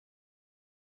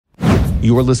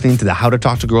You're listening to the How to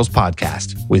Talk to Girls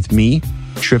podcast with me,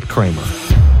 Trip Kramer.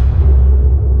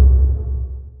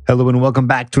 Hello and welcome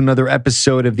back to another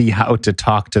episode of the How to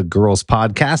Talk to Girls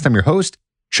podcast. I'm your host,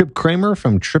 Trip Kramer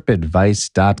from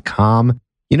tripadvice.com.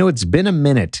 You know, it's been a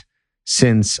minute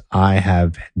since I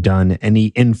have done any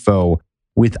info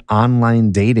with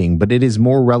online dating, but it is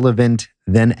more relevant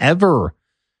than ever.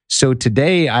 So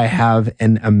today I have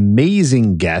an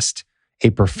amazing guest,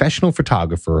 a professional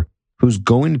photographer who's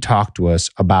going to talk to us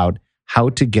about how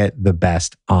to get the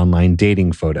best online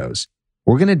dating photos.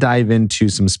 We're going to dive into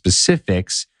some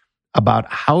specifics about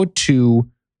how to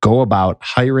go about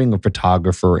hiring a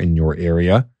photographer in your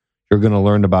area. You're going to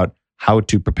learn about how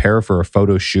to prepare for a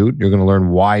photo shoot. You're going to learn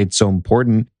why it's so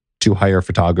important to hire a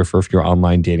photographer for your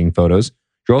online dating photos.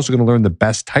 You're also going to learn the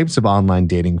best types of online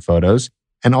dating photos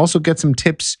and also get some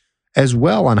tips as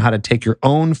well on how to take your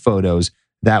own photos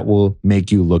that will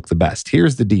make you look the best.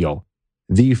 Here's the deal.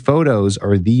 The photos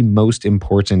are the most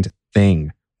important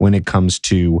thing when it comes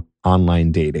to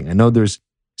online dating. I know there's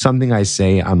something I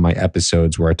say on my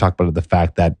episodes where I talk about the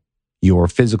fact that your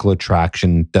physical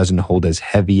attraction doesn't hold as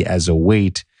heavy as a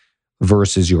weight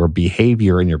versus your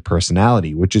behavior and your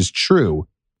personality, which is true.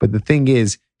 But the thing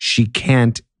is, she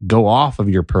can't go off of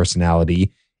your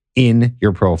personality in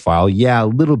your profile. Yeah, a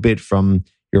little bit from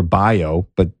your bio,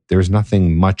 but there's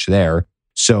nothing much there.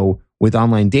 So with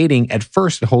online dating, at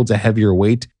first, it holds a heavier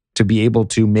weight to be able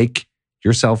to make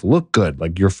yourself look good.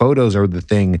 Like your photos are the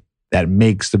thing that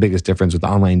makes the biggest difference with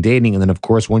online dating. And then, of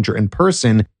course, once you're in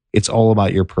person, it's all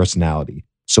about your personality.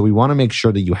 So we want to make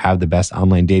sure that you have the best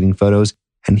online dating photos.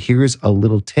 And here's a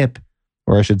little tip,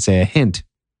 or I should say a hint.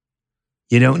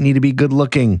 You don't need to be good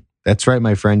looking. That's right,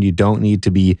 my friend. You don't need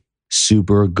to be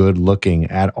super good looking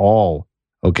at all.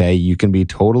 Okay, you can be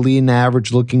totally an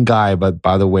average looking guy, but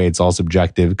by the way, it's all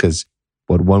subjective because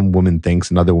what one woman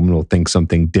thinks, another woman will think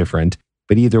something different.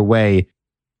 But either way,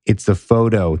 it's the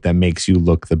photo that makes you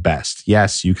look the best.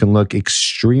 Yes, you can look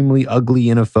extremely ugly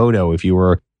in a photo if you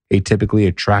were a typically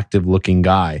attractive looking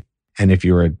guy. And if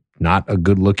you're not a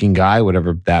good looking guy,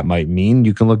 whatever that might mean,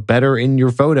 you can look better in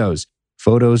your photos.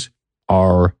 Photos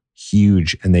are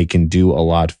huge and they can do a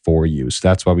lot for you. So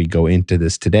that's why we go into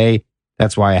this today.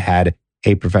 That's why I had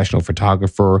a professional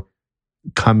photographer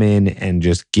come in and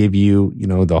just give you,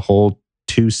 the whole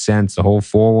 2 cents, the whole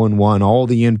 411, all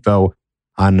the info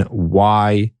on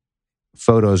why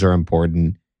photos are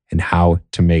important and how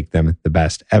to make them the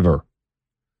best ever.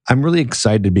 I'm really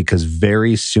excited because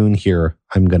very soon here,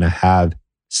 I'm going to have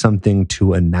something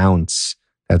to announce.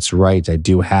 That's right. I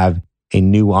do have a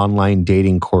new online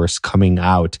dating course coming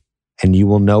out, and you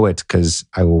will know it because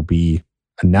I will be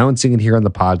announcing it here on the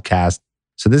podcast.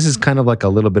 So this is kind of like a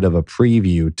little bit of a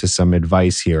preview to some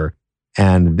advice here.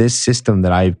 And this system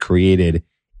that I've created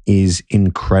is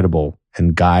incredible.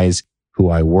 And guys who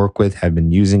I work with have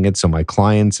been using it. So my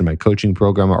clients in my coaching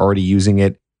program are already using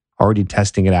it, already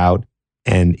testing it out,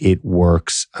 and it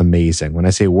works amazing. When I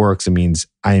say works, it means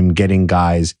I am getting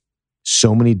guys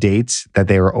so many dates that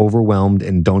they are overwhelmed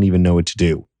and don't even know what to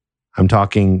do. I'm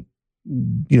talking,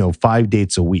 5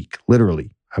 dates a week, literally.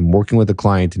 I'm working with a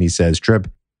client and he says,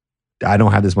 Trip, I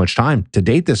don't have this much time to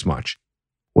date this much.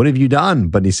 What have you done?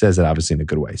 But he says it obviously in a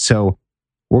good way. So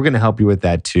we're going to help you with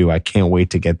that too. I can't wait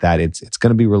to get that. It's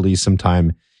going to be released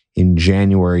sometime in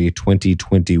January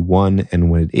 2021. And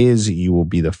when it is, you will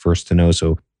be the first to know.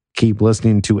 So keep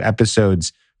listening to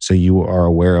episodes so you are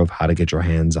aware of how to get your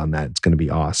hands on that. It's going to be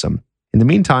awesome. In the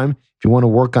meantime, if you want to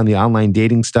work on the online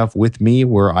dating stuff with me,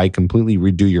 where I completely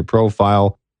redo your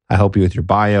profile, I help you with your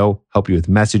bio, help you with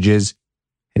messages,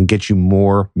 and get you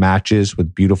more matches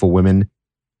with beautiful women,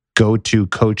 go to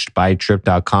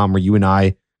coachedbytrip.com where you and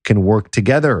I can work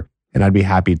together. And I'd be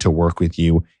happy to work with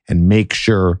you and make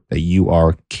sure that you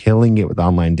are killing it with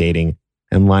online dating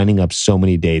and lining up so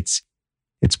many dates.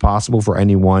 It's possible for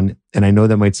anyone. And I know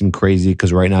that might seem crazy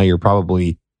because right now you're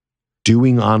probably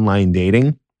doing online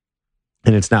dating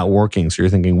and it's not working. So you're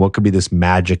thinking, what could be this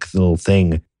magic little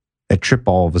thing that Trip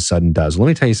all of a sudden does? Let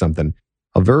me tell you something.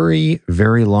 A very,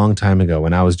 very long time ago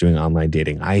when I was doing online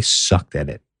dating, I sucked at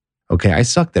it. Okay, I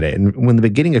sucked at it. And when the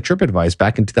beginning of TripAdvice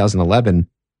back in 2011,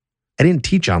 I didn't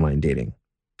teach online dating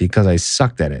because I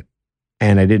sucked at it.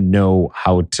 And I didn't know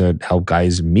how to help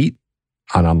guys meet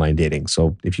on online dating.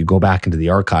 So if you go back into the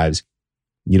archives,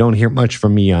 you don't hear much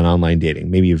from me on online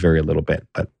dating, maybe a very little bit,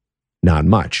 but not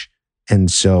much. And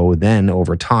so then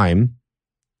over time,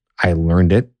 I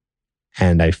learned it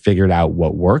and I figured out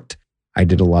what worked. I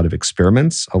did a lot of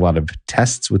experiments, a lot of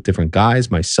tests with different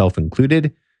guys, myself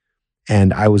included.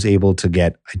 And I was able to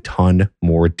get a ton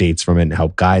more dates from it and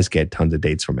help guys get tons of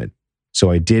dates from it. So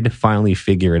I did finally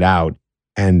figure it out.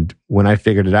 And when I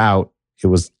figured it out, it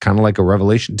was kind of like a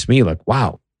revelation to me, like,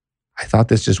 wow, I thought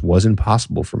this just wasn't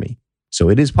possible for me. So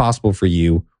it is possible for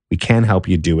you. We can help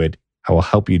you do it. I will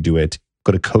help you do it.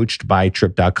 Go to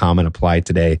coachedbytrip.com and apply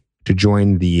today to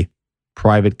join the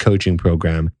private coaching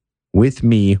program with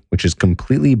me, which is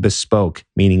completely bespoke,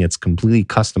 meaning it's completely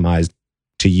customized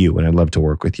to you. And I'd love to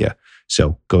work with you.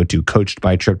 So go to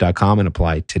coachedbytrip.com and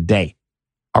apply today.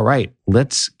 All right,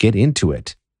 let's get into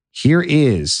it. Here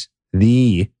is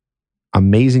the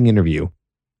amazing interview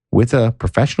with a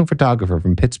professional photographer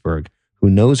from Pittsburgh who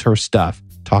knows her stuff,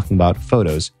 talking about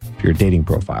photos for your dating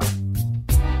profile.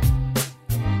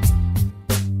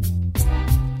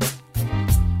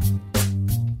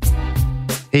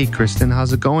 Hey, Kristen,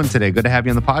 how's it going today? Good to have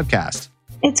you on the podcast.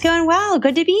 It's going well.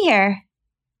 Good to be here.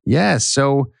 Yes.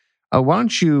 So why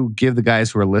don't you give the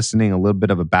guys who are listening a little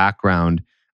bit of a background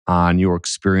on your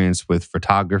experience with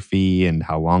photography and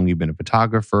how long you've been a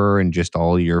photographer and just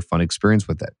all your fun experience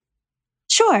with it.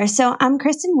 Sure. So I'm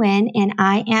Kristen Wynn, and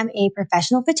I am a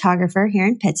professional photographer here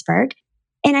in Pittsburgh.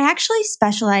 And I actually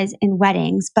specialize in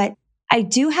weddings, but I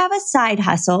do have a side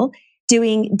hustle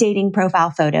doing dating profile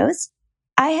photos.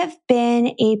 I have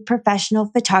been a professional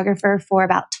photographer for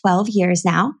about 12 years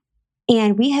now,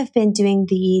 and we have been doing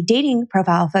the dating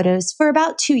profile photos for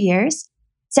about 2 years.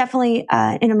 It's definitely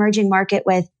an emerging market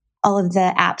with all of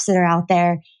the apps that are out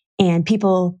there and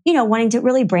people, wanting to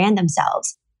really brand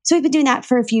themselves. So we've been doing that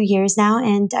for a few years now,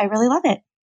 and I really love it.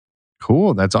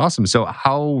 Cool. That's awesome. So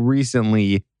how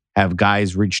recently have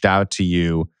guys reached out to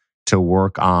you to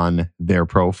work on their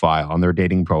profile, on their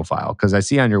dating profile? Because I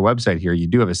see on your website here, you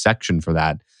do have a section for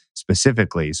that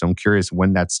specifically. So I'm curious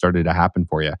when that started to happen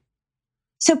for you.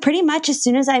 So pretty much as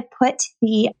soon as I put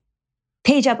the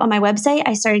page up on my website,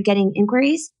 I started getting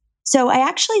inquiries. So I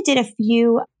actually did a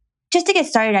few, just to get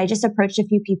started, I just approached a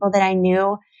few people that I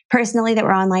knew personally that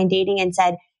were online dating and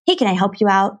said, hey, can I help you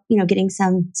out? Getting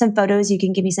some photos, you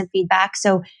can give me some feedback.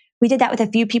 So we did that with a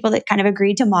few people that kind of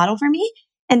agreed to model for me.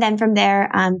 And then from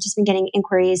there, just been getting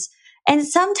inquiries. And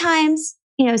sometimes,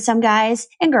 some guys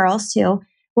and girls too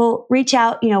will reach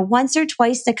out, once or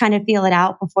twice to kind of feel it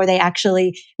out before they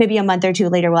actually, maybe a month or two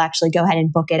later, will actually go ahead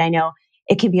and book it. I know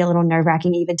it can be a little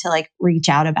nerve-wracking even to reach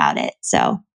out about it.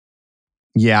 So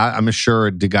yeah, I'm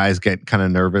sure. Do guys get kind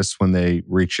of nervous when they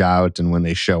reach out and when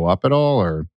they show up at all,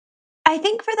 or? I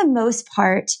think for the most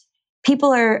part,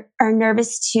 people are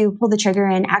nervous to pull the trigger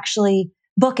and actually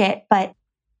book it. But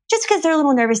just because they're a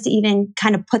little nervous to even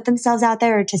kind of put themselves out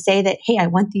there or to say that, hey, I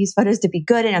want these photos to be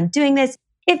good and I'm doing this,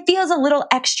 it feels a little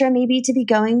extra maybe to be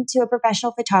going to a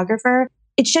professional photographer.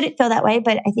 It shouldn't feel that way,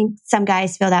 but I think some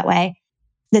guys feel that way,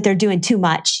 that they're doing too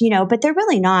much, but they're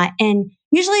really not. And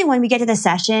usually when we get to the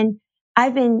session,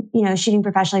 I've been, shooting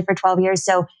professionally for 12 years.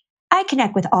 So I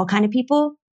connect with all kind of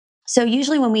people. So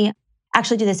usually when we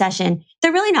actually do the session,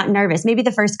 they're really not nervous. Maybe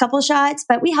the first couple shots,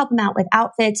 but we help them out with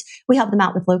outfits. We help them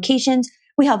out with locations.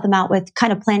 We help them out with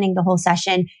kind of planning the whole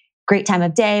session, great time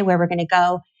of day, where we're going to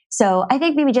go. So I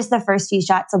think maybe just the first few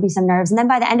shots, there'll be some nerves. And then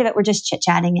by the end of it, we're just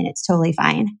chit-chatting and it's totally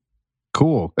fine.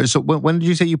 Cool. So when did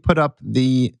you say you put up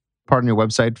the part on your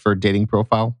website for dating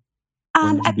profile?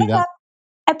 When did you do that?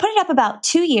 I put it up about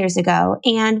 2 years ago.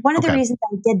 And one of the reasons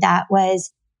I did that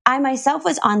was I myself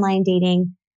was online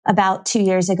dating about 2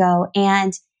 years ago.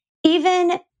 And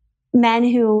even men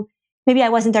who maybe I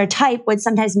wasn't their type would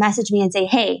sometimes message me and say,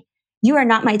 hey, you are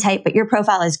not my type, but your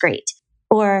profile is great.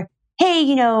 Or, hey,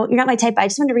 you're not my type, but I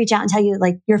just wanted to reach out and tell you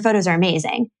your photos are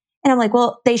amazing. And I'm like,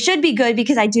 well, they should be good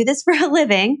because I do this for a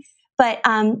living. But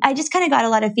I just kind of got a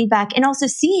lot of feedback, and also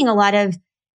seeing a lot of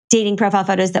dating profile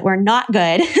photos that were not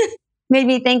good made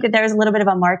me think that there was a little bit of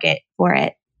a market for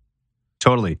it.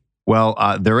 Totally. Well,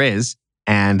 there is.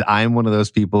 And I'm one of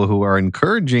those people who are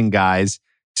encouraging guys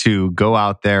to go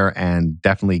out there and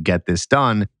definitely get this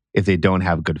done if they don't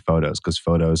have good photos, because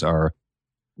photos are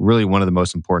really one of the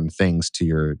most important things to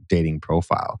your dating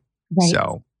profile. Right.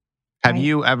 So have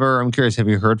you ever, I'm curious, have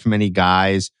you heard from any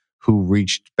guys who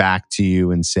reached back to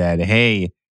you and said,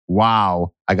 hey,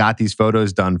 wow, I got these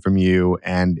photos done from you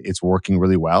and it's working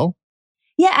really well?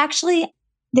 Yeah, actually,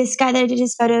 this guy that I did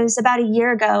his photos about a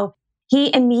year ago,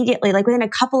 he immediately, within a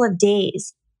couple of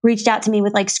days, reached out to me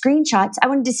with screenshots. I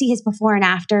wanted to see his before and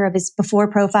after of his before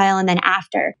profile and then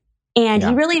after. And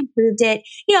he really improved it.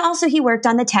 Also he worked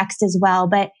on the text as well,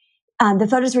 but the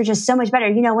photos were just so much better.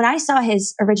 When I saw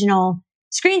his original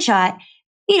screenshot,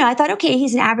 I thought, okay,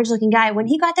 he's an average looking guy. When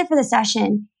he got there for the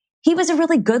session, he was a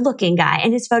really good looking guy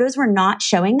and his photos were not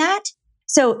showing that.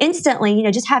 So instantly,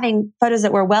 just having photos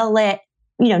that were well lit,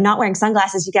 not wearing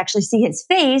sunglasses, you could actually see his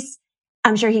face.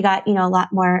 I'm sure he got, a lot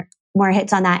more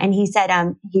hits on that. And he said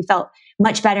he felt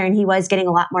much better and he was getting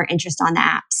a lot more interest on the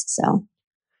apps. So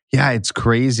Yeah, it's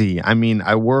crazy. I mean,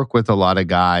 I work with a lot of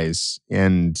guys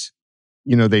and,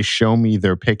 they show me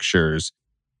their pictures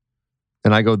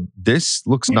and I go, this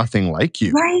looks nothing like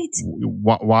you.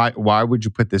 Right. Why would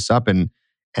you put this up? And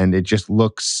it just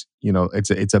looks,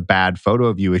 it's a bad photo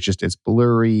of you. It's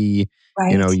blurry.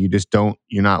 Right.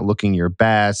 You're not looking your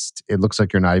best. It looks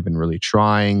like you're not even really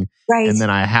trying. Right. And then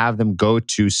I have them go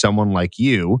to someone like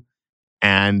you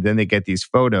and then they get these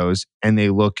photos and they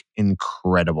look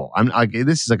incredible. I'm like,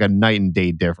 this is like a night and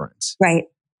day difference. Right.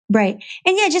 Right.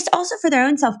 And yeah, just also for their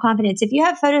own self confidence. If you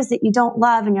have photos that you don't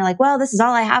love and you're like, well, this is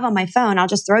all I have on my phone, I'll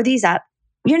just throw these up.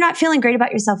 You're not feeling great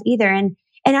about yourself either. And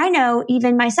I know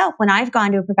even myself, when I've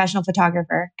gone to a professional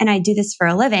photographer and I do this for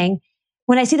a living,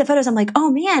 when I see the photos, I'm like, oh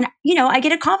man, I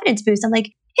get a confidence boost. I'm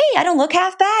like, hey, I don't look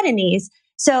half bad in these.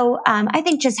 So I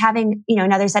think just having,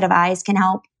 another set of eyes can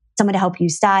help, someone to help you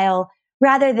style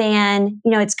rather than,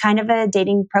 it's kind of a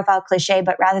dating profile cliche,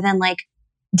 but rather than like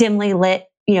dimly lit,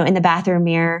 in the bathroom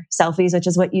mirror selfies, which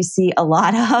is what you see a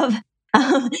lot of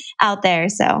out there.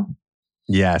 So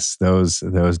yes, those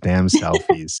damn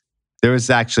selfies. There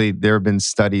have been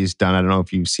studies done. I don't know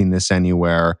if you've seen this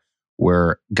anywhere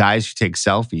where guys who take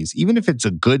selfies, even if it's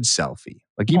a good selfie,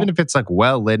 like even if it's like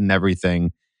well lit and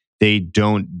everything, they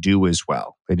don't do as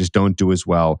well. They just don't do as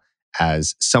well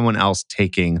as someone else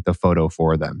taking the photo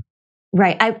for them.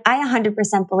 Right. I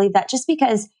 100% believe that, just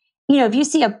because, if you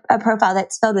see a profile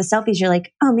that's filled with selfies, you're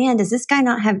like, oh man, does this guy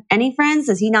not have any friends?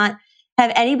 Does he not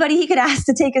have anybody he could ask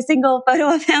to take a single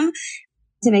photo of him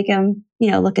to make him,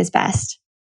 look his best?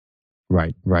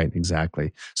 Right,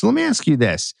 exactly. So let me ask you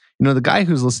this. The guy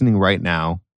who's listening right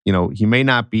now, he may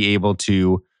not be able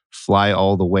to fly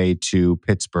all the way to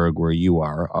Pittsburgh where you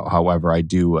are. However, I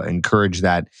do encourage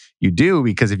that you do,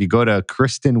 because if you go to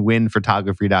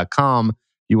KristenWinnPhotography.com,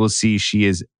 you will see she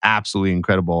is absolutely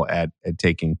incredible at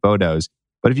taking photos.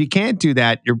 But if you can't do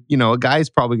that, a guy's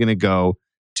probably going to go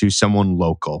to someone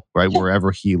local, right,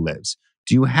 wherever he lives.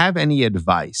 Do you have any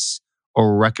advice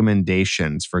or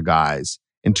recommendations for guys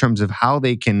in terms of how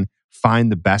they can find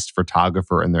the best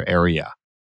photographer in their area?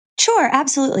 Sure,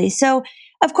 absolutely. So,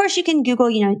 of course, you can Google,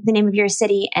 the name of your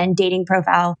city and dating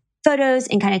profile photos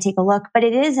and kind of take a look, but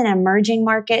it is an emerging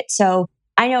market. So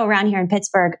I know around here in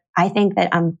Pittsburgh, I think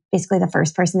that I'm basically the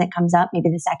first person that comes up, maybe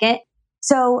the second.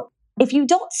 So if you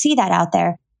don't see that out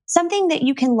there, something that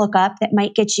you can look up that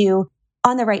might get you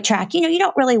on the right track. You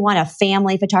don't really want a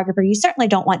family photographer. You certainly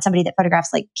don't want somebody that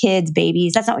photographs like kids,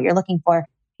 babies. That's not what you're looking for.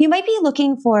 You might be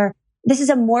looking for, this is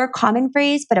a more common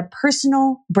phrase, but a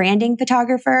personal branding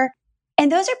photographer.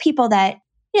 And those are people that,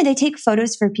 they take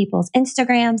photos for people's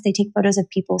Instagrams. They take photos of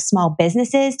people's small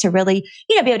businesses to really,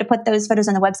 be able to put those photos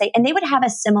on the website. And they would have a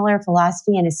similar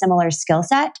philosophy and a similar skill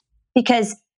set,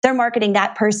 because they're marketing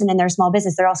that person in their small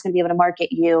business. They're also going to be able to market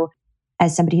you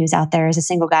as somebody who's out there as a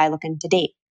single guy looking to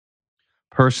date.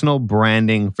 Personal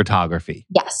branding photography.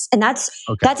 Yes. And that's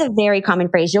a very common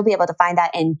phrase. You'll be able to find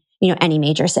that in, any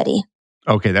major city.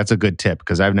 Okay. That's a good tip,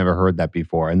 because I've never heard that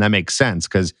before. And that makes sense,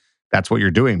 because that's what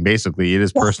you're doing. Basically, it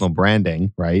is personal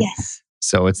branding, right? Yes.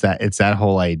 So it's that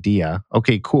whole idea.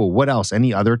 Okay, cool. What else?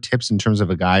 Any other tips in terms of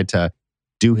a guy to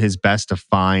do his best to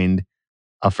find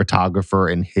a photographer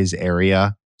in his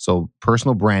area? So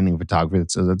personal branding photography,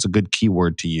 that's a good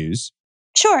keyword to use.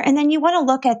 Sure. And then you want to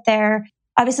look at their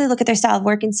style of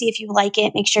work and see if you like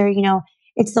it. Make sure,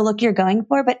 it's the look you're going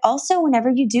for. But also, whenever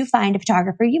you do find a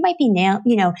photographer, you might be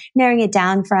narrowing it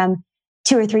down from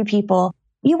 2 or 3 people.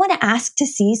 You want to ask to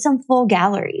see some full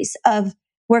galleries of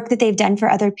work that they've done for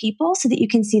other people, so that you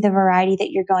can see the variety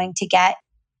that you're going to get.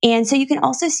 And so you can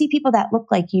also see people that look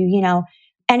like you.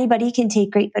 Anybody can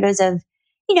take great photos of,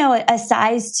 a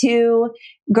size 2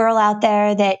 girl out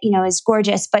there that, is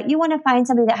gorgeous, but you want to find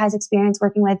somebody that has experience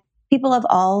working with people of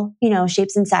all,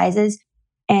 shapes and sizes,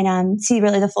 and see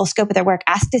really the full scope of their work.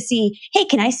 Ask to see, hey,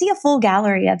 can I see a full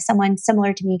gallery of someone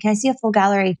similar to me? Can I see a full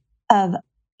gallery of,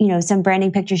 some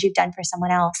branding pictures you've done for someone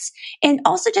else? And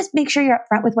also just make sure you're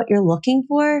upfront with what you're looking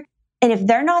for. And if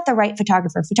they're not the right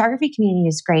photographer, photography community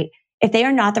is great. If they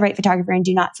are not the right photographer and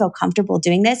do not feel comfortable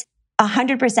doing this,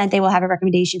 100% they will have a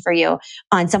recommendation for you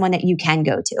on someone that you can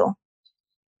go to.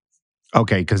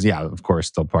 Okay, because of course,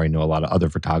 they'll probably know a lot of other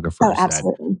photographers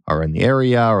that are in the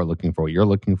area or looking for what you're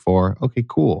looking for. Okay,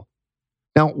 cool.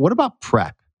 Now, what about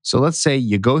prep? So let's say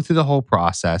you go through the whole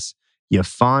process, you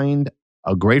find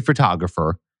a great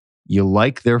photographer, you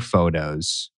like their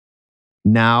photos.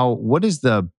 Now, what is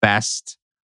the best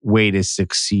way to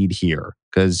succeed here?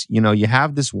 Because, you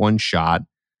have this one shot,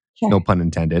 no pun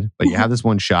intended, but you have this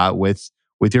one shot with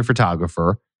your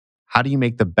photographer. How do you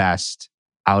make the best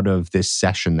out of this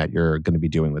session that you're going to be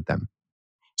doing with them?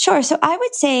 Sure. So I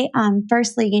would say,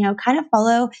 firstly, kind of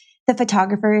follow the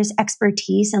photographer's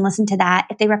expertise and listen to that.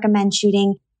 If they recommend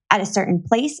shooting at a certain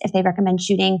place, if they recommend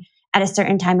shooting at a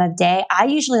certain time of day, I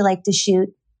usually like to shoot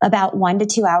about 1 to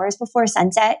 2 hours before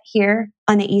sunset here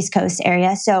on the East Coast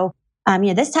area. So,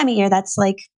 this time of year, that's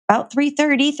like about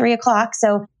 3:30, 3 o'clock.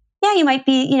 So yeah, you might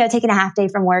be, taking a half day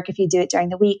from work if you do it during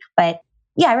the week. But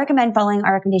yeah, I recommend following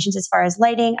our recommendations as far as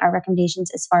lighting, our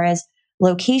recommendations as far as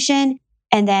location,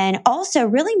 and then also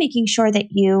really making sure that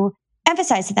you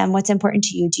emphasize to them what's important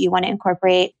to you. Do you want to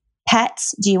incorporate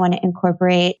pets? Do you want to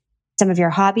incorporate some of your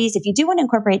hobbies? If you do want to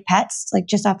incorporate pets, like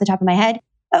just off the top of my head,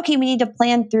 okay, we need to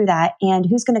plan through that. And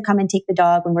who's going to come and take the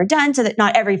dog when we're done so that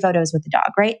not every photo is with the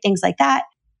dog, right? Things like that.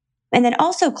 And then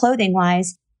also clothing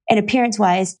wise and appearance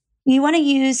wise, you want to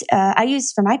use, I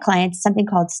use for my clients something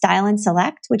called Style and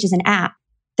Select, which is an app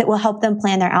that will help them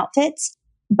plan their outfits.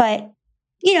 But,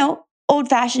 old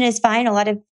fashioned is fine. A lot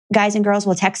of guys and girls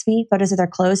will text me photos of their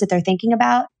clothes that they're thinking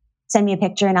about, send me a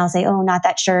picture and I'll say, oh, not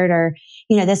that shirt or,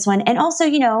 this one. And also,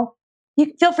 you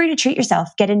feel free to treat yourself,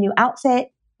 get a new outfit,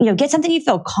 get something you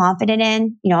feel confident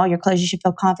in, all your clothes you should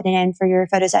feel confident in for your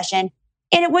photo session.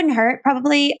 And it wouldn't hurt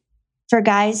probably for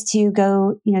guys to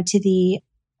go, to the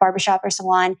barbershop or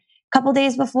salon a couple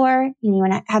days before. You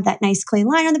want to have that nice clean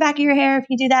line on the back of your hair if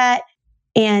you do that.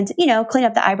 And, clean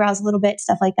up the eyebrows a little bit,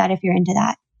 stuff like that if you're into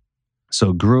that.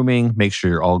 So grooming, make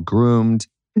sure you're all groomed.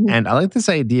 Mhm. And I like this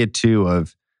idea too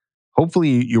of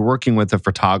hopefully you're working with a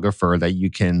photographer that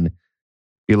you can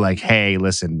be like, hey,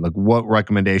 listen, like what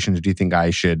recommendations do you think I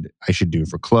should do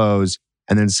for clothes?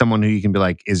 And then someone who you can be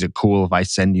like, is it cool if I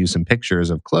send you some pictures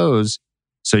of clothes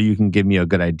so you can give me a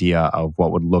good idea of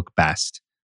what would look best?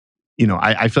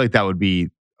 I feel like that would be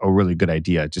a really good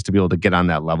idea just to be able to get on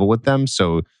that level with them.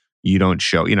 So you don't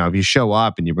show, if you show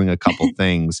up and you bring a couple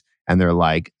things and they're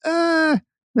like,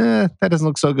 that doesn't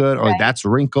look so good, or Right. that's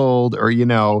wrinkled, or,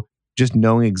 just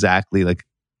knowing exactly like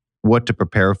what to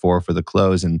prepare for the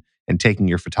clothes and taking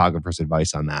your photographer's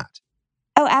advice on that.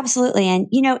 Oh, absolutely. And,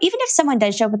 even if someone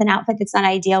does show up with an outfit that's not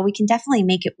ideal, we can definitely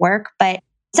make it work. But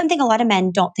something a lot of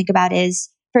men don't think about is,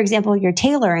 for example, your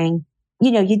tailoring.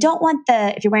 You don't want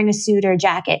if you're wearing a suit or a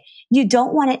jacket, you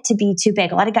don't want it to be too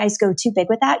big. A lot of guys go too big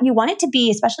with that. You want it to be,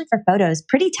 especially for photos,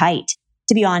 pretty tight,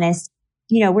 to be honest.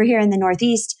 We're here in the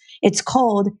Northeast. It's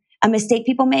cold. A mistake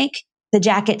people make, the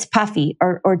jacket's puffy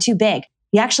or too big.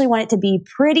 You actually want it to be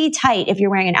pretty tight if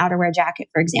you're wearing an outerwear jacket,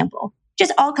 for example.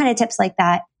 Just all kind of tips like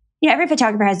that. Every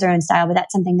photographer has their own style, but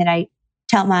that's something that I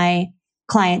tell my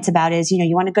clients about is,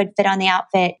 you want a good fit on the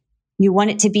outfit. You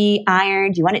want it to be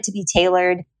ironed. You want it to be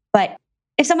tailored. But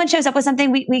if someone shows up with something,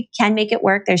 we can make it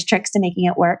work. There's tricks to making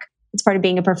it work. It's part of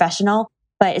being a professional,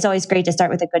 but it's always great to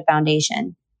start with a good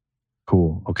foundation.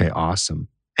 Cool. Okay, awesome.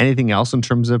 Anything else in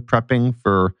terms of prepping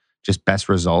for just best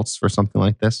results for something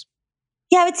like this?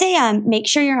 Yeah, I would say make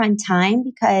sure you're on time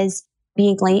because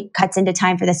being late cuts into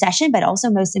time for the session, but also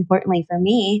most importantly for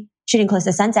me, shooting close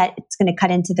to sunset, it's going to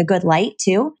cut into the good light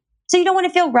too. So you don't want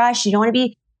to feel rushed. You don't want to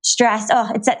be stressed.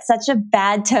 Oh, it's at such a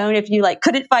bad tone if you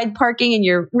couldn't find parking and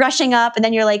you're rushing up and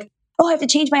then you're like, oh, I have to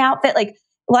change my outfit. Like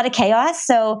a lot of chaos.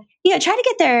 So, try to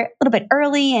get there a little bit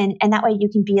early and that way you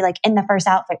can be in the first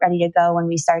outfit ready to go when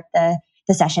we start the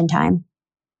session time.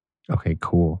 Okay,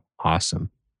 cool. Awesome.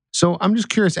 So I'm just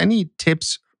curious, any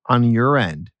tips on your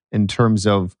end in terms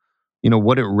of,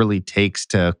 what it really takes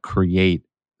to create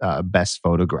a best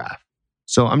photograph?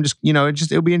 So I'm just,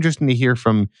 it'll be interesting to hear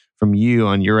from you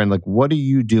on your end. Like, what are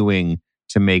you doing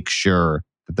to make sure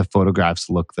that the photographs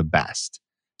look the best?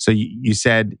 So you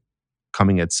said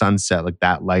coming at sunset, like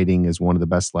that lighting is one of the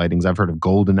best lightings. I've heard of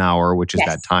golden hour, which is Yes.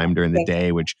 that time during the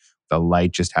day, which the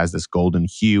light just has this golden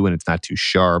hue and it's not too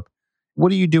sharp.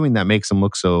 What are you doing that makes them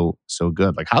look so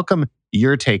good? Like, how come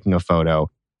you're taking a photo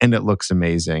and it looks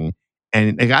amazing?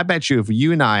 And I bet you if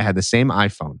you and I had the same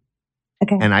iPhone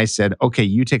Okay. and I said, okay,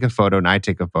 you take a photo and I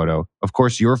take a photo, of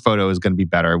course, your photo is going to be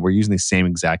better. We're using the same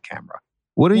exact camera.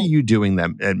 What are you doing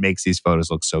that makes these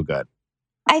photos look so good?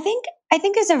 I think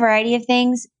there's a variety of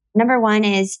things. Number one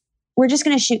is we're just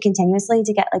going to shoot continuously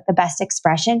to get the best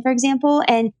expression, for example.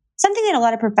 And something that a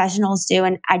lot of professionals do,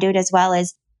 and I do it as well,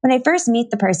 is when I first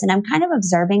meet the person, I'm kind of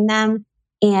observing them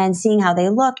and seeing how they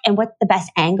look and what the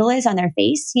best angle is on their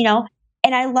face,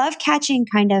 And I love catching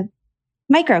kind of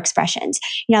micro expressions.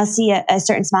 I'll see a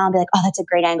certain smile and be like, oh, that's a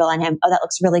great angle on him. Oh, that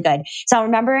looks really good. So I'll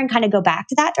remember and kind of go back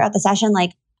to that throughout the session.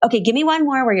 Like, okay, give me one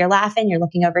more where you're laughing, you're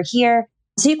looking over here.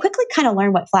 So you quickly kind of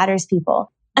learn what flatters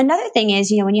people. Another thing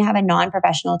is, when you have a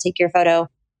non-professional take your photo,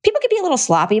 people can be a little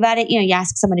sloppy about it. You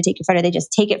ask someone to take your photo, they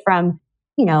just take it from,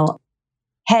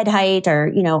 head height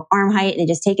or, arm height, and they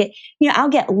just take it. I'll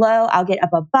get low, I'll get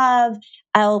up above,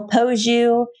 I'll pose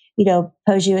you,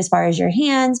 pose you as far as your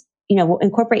hands, we'll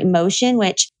incorporate motion,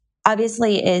 which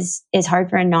obviously is hard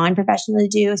for a non-professional to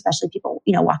do, especially people,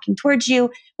 walking towards you.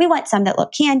 We want some that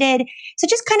look candid. So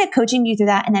just kind of coaching you through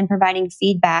that and then providing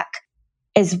feedback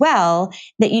as well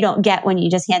that you don't get when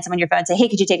you just hand someone your phone and say, hey,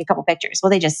 could you take a couple pictures? Well,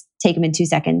 they just take them in 2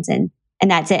 seconds and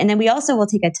that's it. And then we also will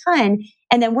take a ton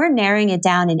and then we're narrowing it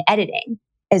down in editing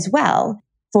as well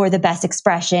for the best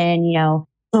expression. Oh,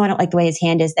 I don't like the way his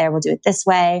hand is there. We'll do it this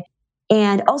way.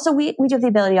 And also we do have the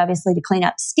ability, obviously, to clean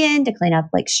up skin, to clean up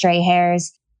like stray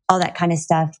hairs, all that kind of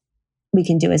stuff we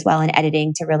can do as well in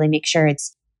editing to really make sure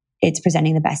it's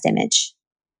presenting the best image.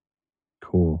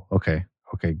 Cool. Okay,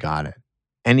 got it.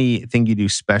 Anything you do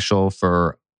special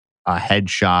for a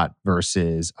headshot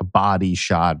versus a body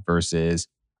shot versus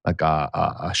like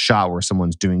a shot where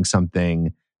someone's doing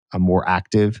something more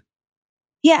active?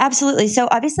 Yeah, absolutely. So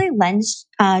obviously lens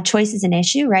choice is an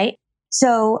issue, right?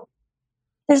 So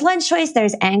there's lens choice,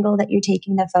 there's angle that you're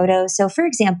taking the photo. So for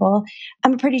example,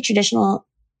 I'm a pretty traditional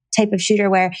type of shooter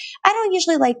where I don't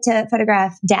usually like to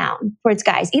photograph down towards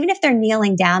guys. Even if they're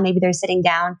kneeling down, maybe they're sitting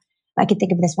down. I could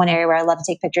think of this one area where I love to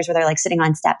take pictures where they're like sitting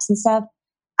on steps and stuff.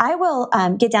 I will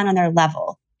get down on their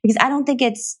level because I don't think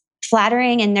it's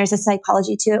flattering. And there's a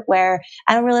psychology to it where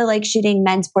I don't really like shooting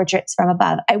men's portraits from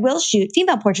above. I will shoot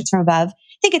female portraits from above.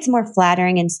 I think it's more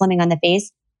flattering and slimming on the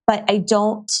face, but I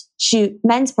don't shoot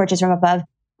men's portraits from above.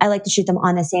 I like to shoot them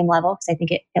on the same level because I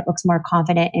think it looks more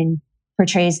confident and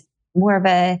portrays more of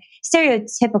a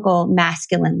stereotypical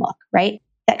masculine look, right?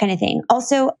 That kind of thing.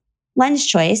 Also, lens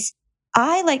choice.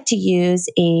 I like to use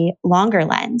a longer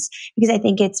lens because I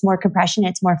think it's more compression,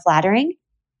 it's more flattering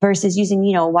versus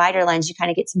using, a wider lens. You kind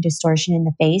of get some distortion in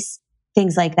the face,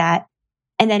 things like that.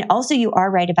 And then also you are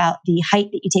right about the height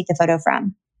that you take the photo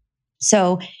from.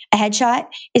 So a headshot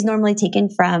is normally taken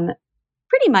from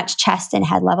pretty much chest and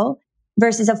head level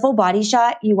versus a full body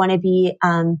shot. You want to be,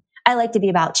 I like to be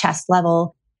about chest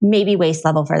level, maybe waist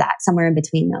level for that, somewhere in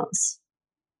between those.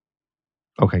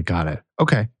 Okay, got it.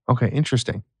 Okay,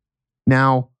 interesting.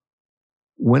 Now,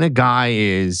 when a guy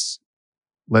is,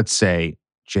 let's say,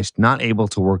 just not able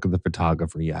to work with a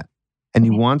photographer yet, and he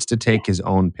wants to take his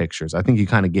own pictures, I think you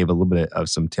kind of gave a little bit of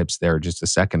some tips there just a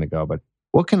second ago, but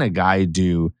what can a guy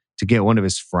do to get one of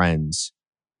his friends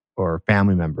or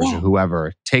family members or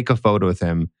whoever, take a photo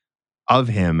of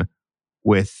him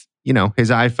with, his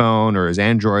iPhone or his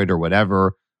Android or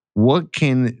whatever? What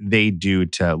can they do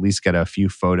to at least get a few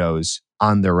photos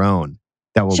on their own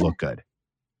that will look good?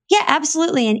 Yeah,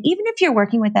 absolutely. And even if you're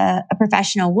working with a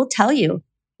professional, we'll tell you,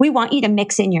 we want you to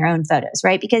mix in your own photos,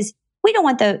 right? Because we don't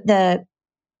want the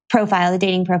profile, the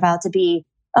dating profile to be,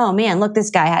 oh man, look, this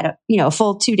guy had a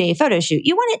full 2-day photo shoot.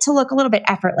 You want it to look a little bit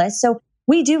effortless. So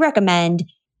we do recommend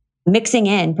mixing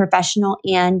in professional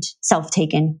and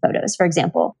self-taken photos, for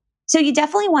example. So you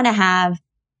definitely want to have,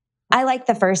 I like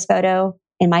the first photo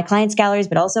in my clients' galleries,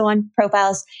 but also on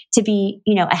profiles to be,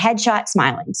 a headshot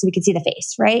smiling so we can see the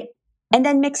face, right? And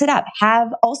then mix it up.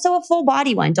 Have also a full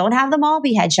body one. Don't have them all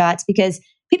be headshots because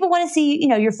people want to see,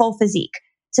 your full physique.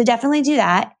 So definitely do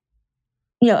that.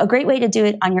 A great way to do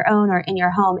it on your own or in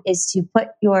your home is to put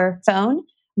your phone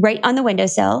right on the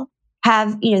windowsill,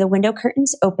 have, the window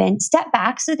curtains open, step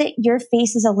back so that your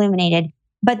face is illuminated,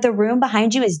 but the room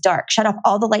behind you is dark. Shut off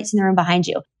all the lights in the room behind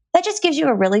you. That just gives you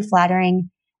a really flattering,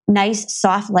 nice,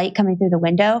 soft light coming through the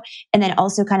window, and then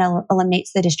also kind of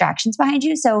eliminates the distractions behind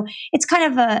you. So it's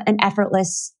kind of an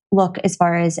effortless look as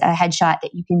far as a headshot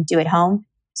that you can do at home.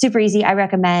 Super easy. I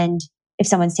recommend if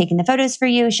someone's taking the photos for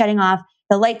you, shutting off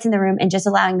the lights in the room and just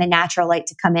allowing the natural light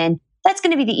to come in. That's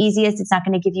going to be the easiest. It's not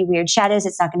going to give you weird shadows.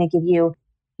 It's not going to give you,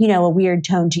 a weird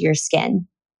tone to your skin.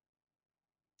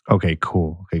 Okay,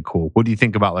 cool. What do you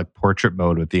think about like portrait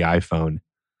mode with the iPhone?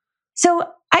 So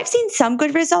I've seen some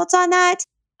good results on that.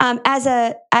 As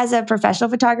a professional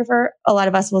photographer, a lot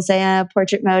of us will say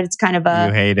portrait mode. It's kind of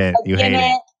you hate it.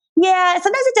 Yeah,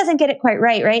 sometimes it doesn't get it quite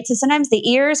right? So sometimes the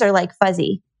ears are like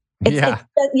fuzzy. You know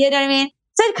what I mean?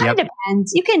 So it kind of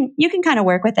depends. You can kind of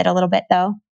work with it a little bit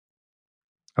though.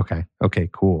 Okay,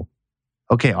 cool.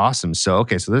 Okay, awesome. So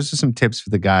those are some tips for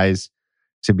the guys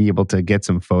to be able to get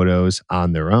some photos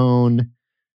on their own.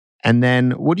 And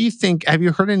then what do you think? Have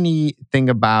you heard anything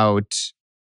about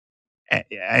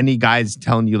any guys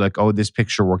telling you like, oh, this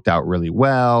picture worked out really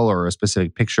well, or a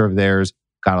specific picture of theirs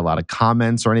got a lot of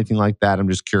comments or anything like that? I'm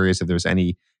just curious if there's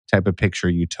any type of picture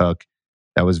you took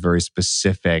that was very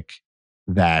specific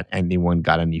that anyone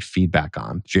got any feedback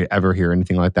on. Did you ever hear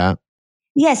anything like that?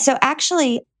 Yes. So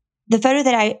actually, the photo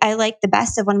that I like the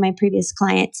best of one of my previous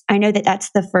clients, I know that that's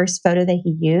the first photo that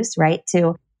he used, right?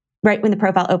 Right when the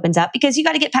profile opens up, because you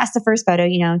got to get past the first photo,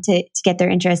 to get their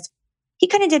interest. He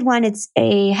kind of did one. It's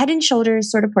a head and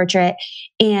shoulders sort of portrait.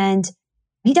 And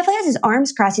he definitely has his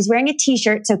arms crossed. He's wearing a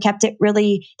t-shirt. So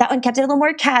that one kept it a little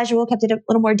more casual, kept it a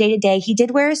little more day to day. He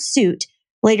did wear a suit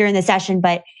later in the session,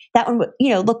 but that one,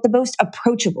 looked the most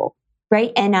approachable,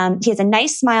 right? And he has a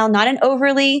nice smile, not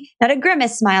a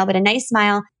grimace smile, but a nice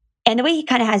smile. And the way he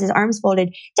kind of has his arms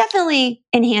folded definitely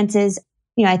enhances,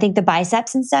 I think the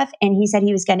biceps and stuff. And he said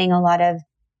he was getting a lot of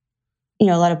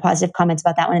positive comments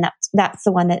about that one. And that's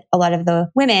the one that a lot of the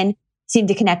women seem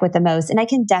to connect with the most. And I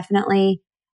can definitely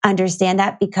understand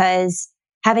that, because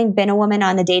having been a woman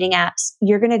on the dating apps,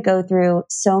 you're going to go through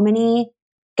so many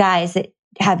guys that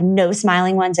have no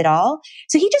smiling ones at all.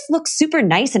 So he just looks super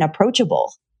nice and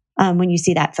approachable when you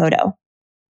see that photo.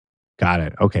 Got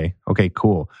it. Okay,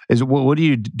 cool. What do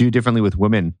you do differently with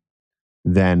women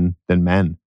than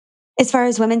men? As far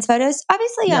as women's photos,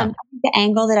 obviously, Yeah. the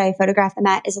angle that I photograph them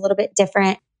at is a little bit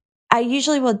different. I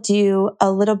usually will do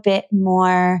a little bit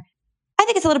more. I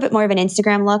think it's a little bit more of an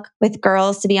Instagram look with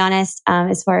girls, to be honest,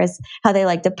 as far as how they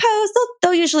like to pose.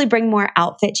 They'll usually bring more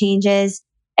outfit changes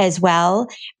as well.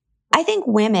 I think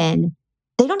women,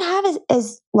 they don't have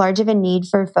as large of a need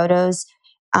for photos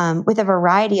with a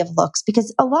variety of looks,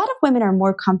 because a lot of women are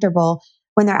more comfortable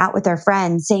when they're out with their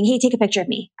friends saying, hey, take a picture of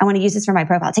me. I want to use this for my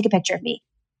profile. Take a picture of me.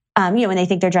 When they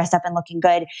think they're dressed up and looking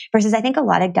good, versus I think a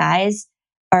lot of guys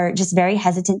are just very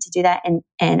hesitant to do that.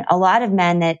 And a lot of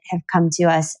men that have come to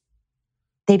us,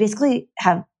 they basically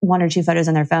have one or two photos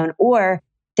on their phone, or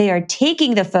they are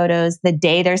taking the photos the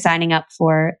day they're signing up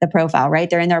for the profile, right?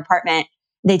 They're in their apartment.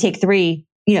 They take 3,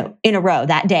 in a row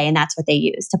that day, and that's what they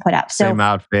use to put up. So Same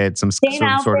outfit, some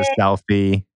sort of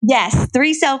selfie. Yes,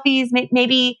 3 selfies,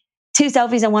 maybe 2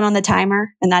 selfies and one on the timer,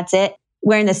 and that's it.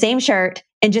 Wearing the same shirt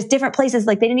and just different places.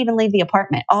 Like they didn't even leave the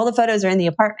apartment. All the photos are in the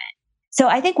apartment. So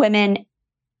I think women,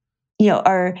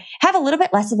 have a little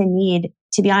bit less of a need.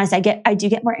 To be honest, I do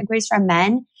get more inquiries from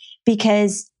men,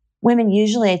 because women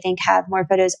usually, I think, have more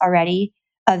photos already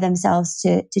of themselves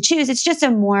to choose. It's just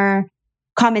a more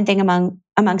common thing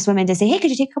amongst women to say, hey, could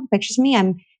you take a couple pictures of me?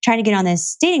 I'm trying to get on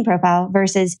this dating profile,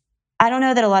 versus I don't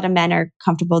know that a lot of men are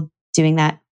comfortable doing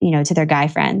that, to their guy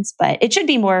friends, but it should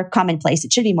be more commonplace.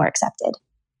 It should be more accepted.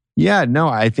 Yeah, no,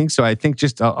 I think so. I think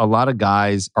just a lot of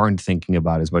guys aren't thinking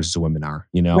about it as much as women are,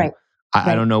 Right.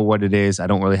 I don't know what it is. I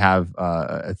don't really have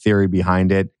a theory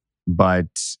behind it, but,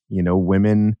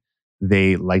 women,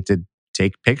 they like to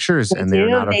take pictures, and they're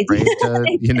not They afraid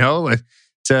do.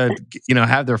 to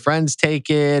have their friends take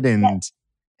it. And,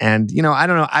 I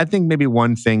don't know. I think maybe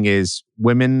one thing is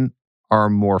women are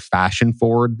more fashion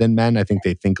forward than men. I think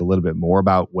they think a little bit more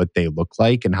about what they look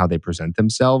like and how they present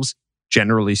themselves,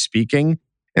 generally speaking.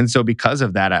 And so because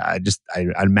of that, I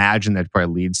imagine that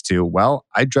probably leads to, well,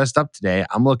 I dressed up today.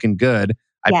 I'm looking good.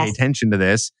 I pay Yes. attention to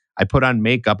this. I put on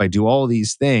makeup. I do all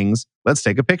these things. Let's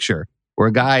take a picture. Where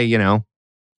a guy,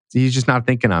 he's just not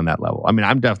thinking on that level. I mean,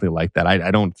 I'm definitely like that.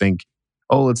 I don't think,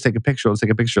 oh, let's take a picture. Let's take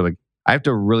a picture. Like, I have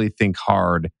to really think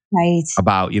hard Right.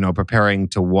 about, preparing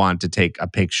to want to take a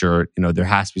picture. There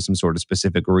has to be some sort of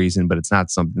specific reason, but it's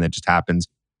not something that just happens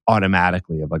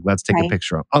automatically of like, let's take a Right.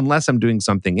 picture, unless I'm doing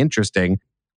something interesting.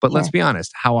 But let's Sure. be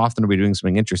honest, how often are we doing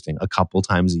something interesting? A couple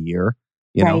times a year,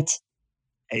 Right.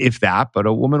 if that. But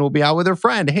a woman will be out with her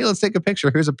friend. Hey, let's take a picture.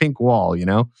 Here's a pink wall,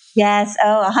 Yes.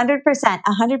 Oh, 100%.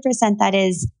 100%. That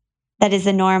is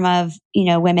the norm of,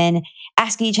 women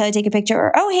asking each other to take a picture,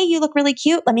 or, oh, hey, you look really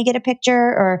cute. Let me get a picture,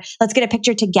 or let's get a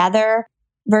picture together,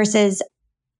 versus,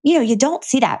 you don't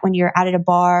see that when you're out at a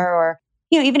bar, or,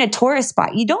 even a tourist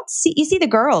spot. You see the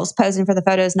girls posing for the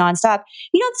photos nonstop.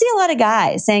 You don't see a lot of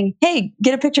guys saying, hey,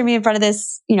 get a picture of me in front of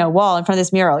this, wall, in front of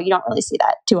this mural. You don't really see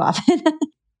that too often.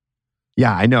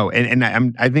 Yeah, I know.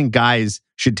 And I think guys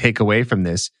should take away from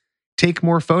this, take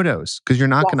more photos, because you're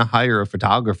not Yes. going to hire a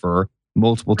photographer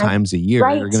multiple Right. times a year.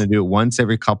 Right. You're going to do it once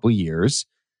every couple years.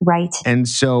 Right. And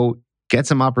so get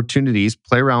some opportunities,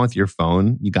 play around with your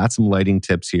phone. You got some lighting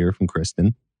tips here from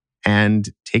Kristen, and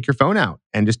take your phone out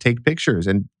and just take pictures.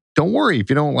 And don't worry if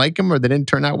you don't like them or they didn't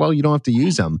turn out well, you don't have to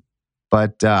use them.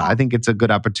 But I think it's a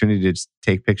good opportunity to just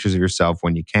take pictures of yourself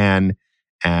when you can.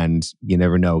 And you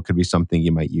never know, it could be something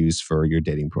you might use for your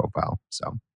dating profile.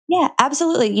 So, Yeah,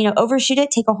 absolutely. Overshoot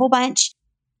it, take a whole bunch.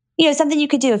 Something you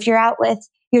could do if you're out with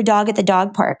your dog at the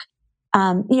dog park.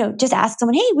 Just ask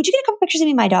someone, hey, would you get a couple pictures of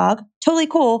me and my dog? Totally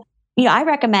cool. I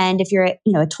recommend if you're at,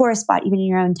 a tourist spot, even in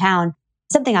your own town,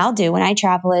 something I'll do when I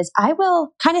travel is I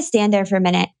will kind of stand there for a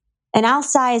minute and I'll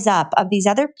size up of these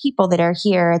other people that are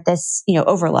here at this,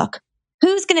 overlook.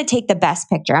 who's going to take the best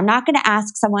picture? I'm not going to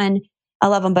ask someone, I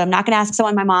love them, but I'm not going to ask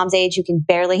someone my mom's age who can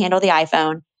barely handle the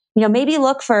iPhone. Maybe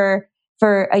look for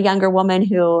a younger woman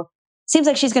who seems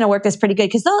like she's going to work this pretty good.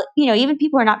 Because they'll, even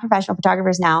people who are not professional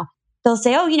photographers now, they'll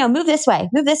say, oh, move this way.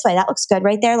 That looks good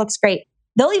right there. Looks great.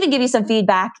 They'll even give you some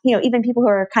feedback. Even people who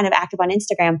are kind of active on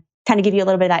Instagram kind of give you a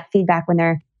little bit of that feedback when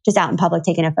they're just out in public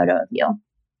taking a photo of you.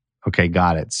 Okay,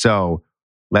 got it. So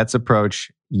let's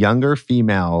approach younger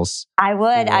females. I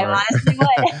honestly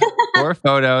would. For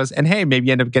photos. And hey, maybe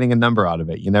you end up getting a number out of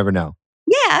it. You never know.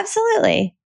 Yeah,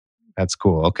 absolutely. That's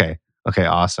cool. Okay,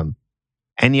 awesome.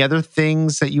 Any other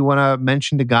things that you want to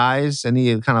mention to guys?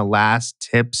 Any kind of last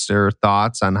tips or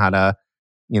thoughts on how to,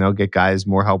 get guys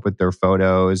more help with their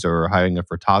photos, or hiring a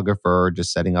photographer, or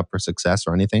just setting up for success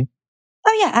or anything?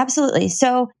 Oh yeah, absolutely.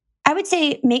 So I would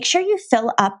say make sure you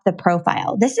fill up the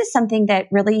profile. This is something that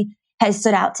really has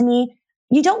stood out to me.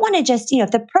 You don't want to just,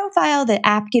 if the profile, the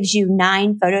app gives you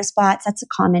 9 photo spots, that's a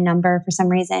common number for some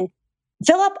reason,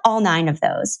 fill up all 9 of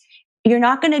those. You're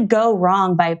not going to go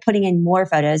wrong by putting in more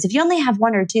photos. If you only have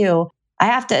 1 or 2, I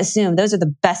have to assume those are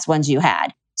the best ones you had.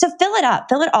 So fill it up,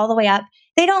 fill it all the way up.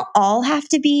 They don't all have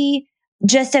to be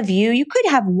just of you. You could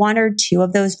have 1 or 2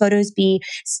 of those photos be,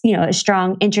 a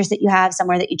strong interest that you have,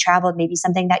 somewhere that you traveled, maybe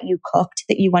something that you cooked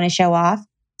that you want to show off.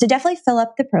 So definitely fill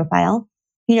up the profile.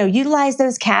 Utilize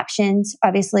those captions.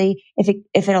 Obviously, if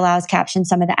it allows captions,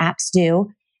 some of the apps do.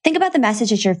 Think about the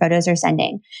messages your photos are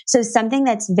sending. So something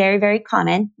that's very, very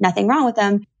common, nothing wrong with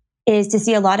them, is to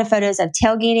see a lot of photos of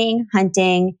tailgating,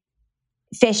 hunting,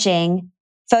 fishing,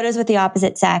 photos with the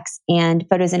opposite sex, and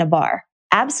photos in a bar.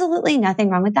 Absolutely nothing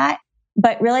wrong with that.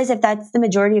 But realize if that's the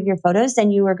majority of your photos,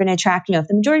 then you are going to attract, if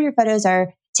the majority of your photos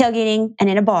are tailgating and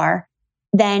in a bar,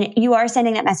 then you are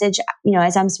sending that message.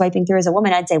 As I'm swiping through as a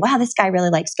woman, I'd say, wow, this guy really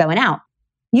likes going out.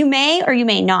 You may or you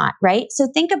may not, right? So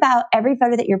think about every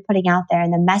photo that you're putting out there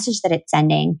and the message that it's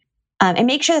sending, and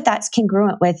make sure that that's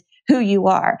congruent with who you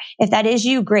are. If that is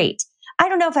you, great. I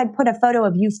don't know if I'd put a photo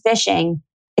of you fishing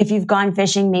if you've gone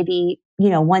fishing maybe,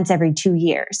 once every 2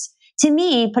 years. To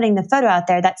me, putting the photo out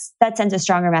there, that sends a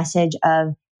stronger message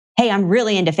of, hey, I'm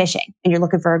really into fishing, and you're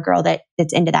looking for a girl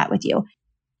that's into that with you.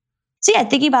 So yeah,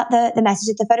 thinking about the message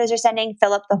that the photos are sending,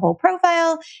 fill up the whole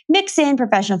profile, mix in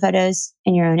professional photos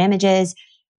and your own images.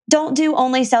 Don't do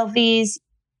only selfies.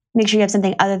 Make sure you have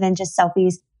something other than just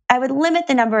selfies. I would limit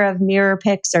the number of mirror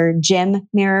pics or gym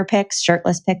mirror pics,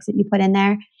 shirtless pics that you put in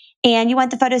there. And you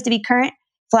want the photos to be current,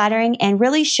 flattering, and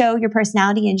really show your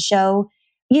personality and show,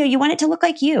 you want it to look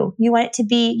like you. You want it to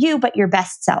be you, but your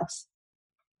best self.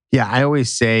 Yeah, I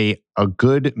always say a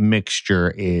good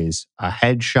mixture is a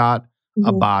headshot,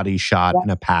 a body shot,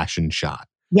 and a passion shot.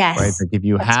 Yes. Right? Like if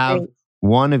you have great.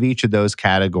 One of each of those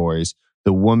categories,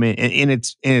 the woman in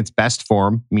its best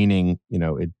form, meaning,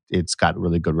 it's got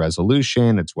really good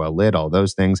resolution, it's well lit, all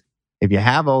those things. If you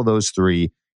have all those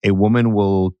 3, a woman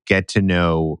will get to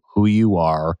know who you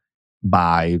are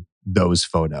by those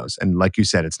photos. And like you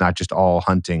said, it's not just all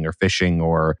hunting or fishing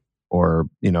or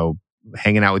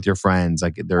hanging out with your friends.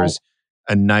 Like there's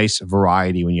a nice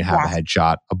variety when you have a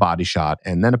headshot, a body shot,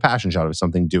 and then a passion shot of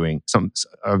something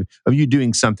of you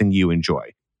doing something you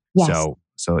enjoy. Yes.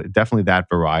 So definitely that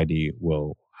variety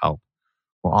will help.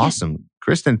 Well, awesome.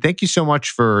 Kristen, thank you so much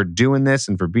for doing this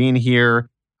and for being here.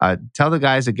 Tell the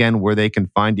guys again where they can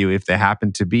find you if they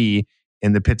happen to be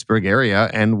in the Pittsburgh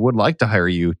area and would like to hire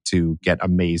you to get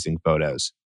amazing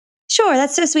photos. Sure.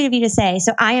 That's so sweet of you to say.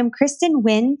 So I am Kristen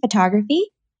Wynn Photography,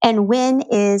 and Wynn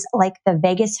is like the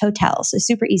Vegas hotel. So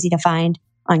super easy to find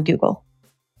on Google.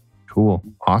 Cool.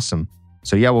 Awesome.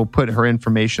 So yeah, we'll put her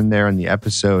information there in the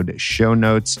episode show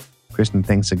notes. Kristen,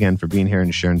 thanks again for being here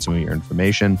and sharing some of your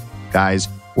information. Guys,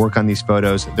 work on these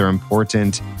photos. They're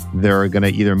important. They're going to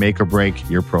either make or break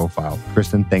your profile.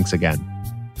 Kristen, thanks again.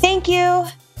 Thank you.